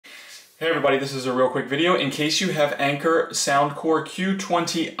Hey everybody, this is a real quick video. In case you have Anker Soundcore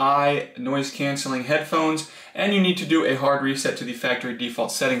Q20i noise cancelling headphones and you need to do a hard reset to the factory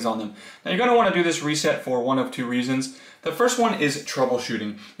default settings on them. Now you're going to want to do this reset for one of two reasons. The first one is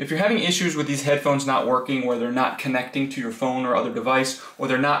troubleshooting. If you're having issues with these headphones not working, where they're not connecting to your phone or other device, or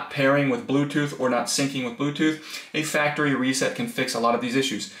they're not pairing with Bluetooth or not syncing with Bluetooth, a factory reset can fix a lot of these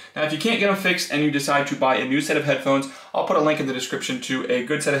issues. Now if you can't get them fixed and you decide to buy a new set of headphones, I'll put a link in the description to a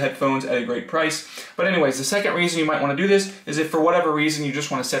good set of headphones at a great price. But anyways, the second reason you might want to do this is if for whatever reason you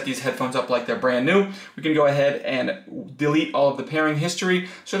just want to set these headphones up like they're brand new, we can go ahead and delete all of the pairing history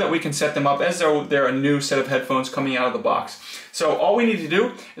so that we can set them up as though they're a new set of headphones coming out of the box. So all we need to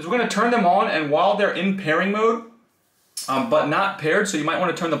do is we're going to turn them on, and while they're in pairing mode, but not paired, so you might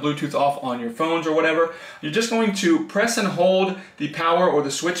want to turn the Bluetooth off on your phones or whatever, you're just going to press and hold the power or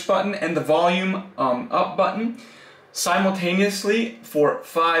the switch button and the volume up button simultaneously for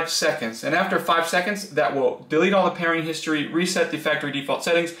 5 seconds. And after 5 seconds, that will delete all the pairing history, reset the factory default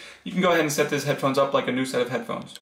settings. You can go ahead and set these headphones up like a new set of headphones.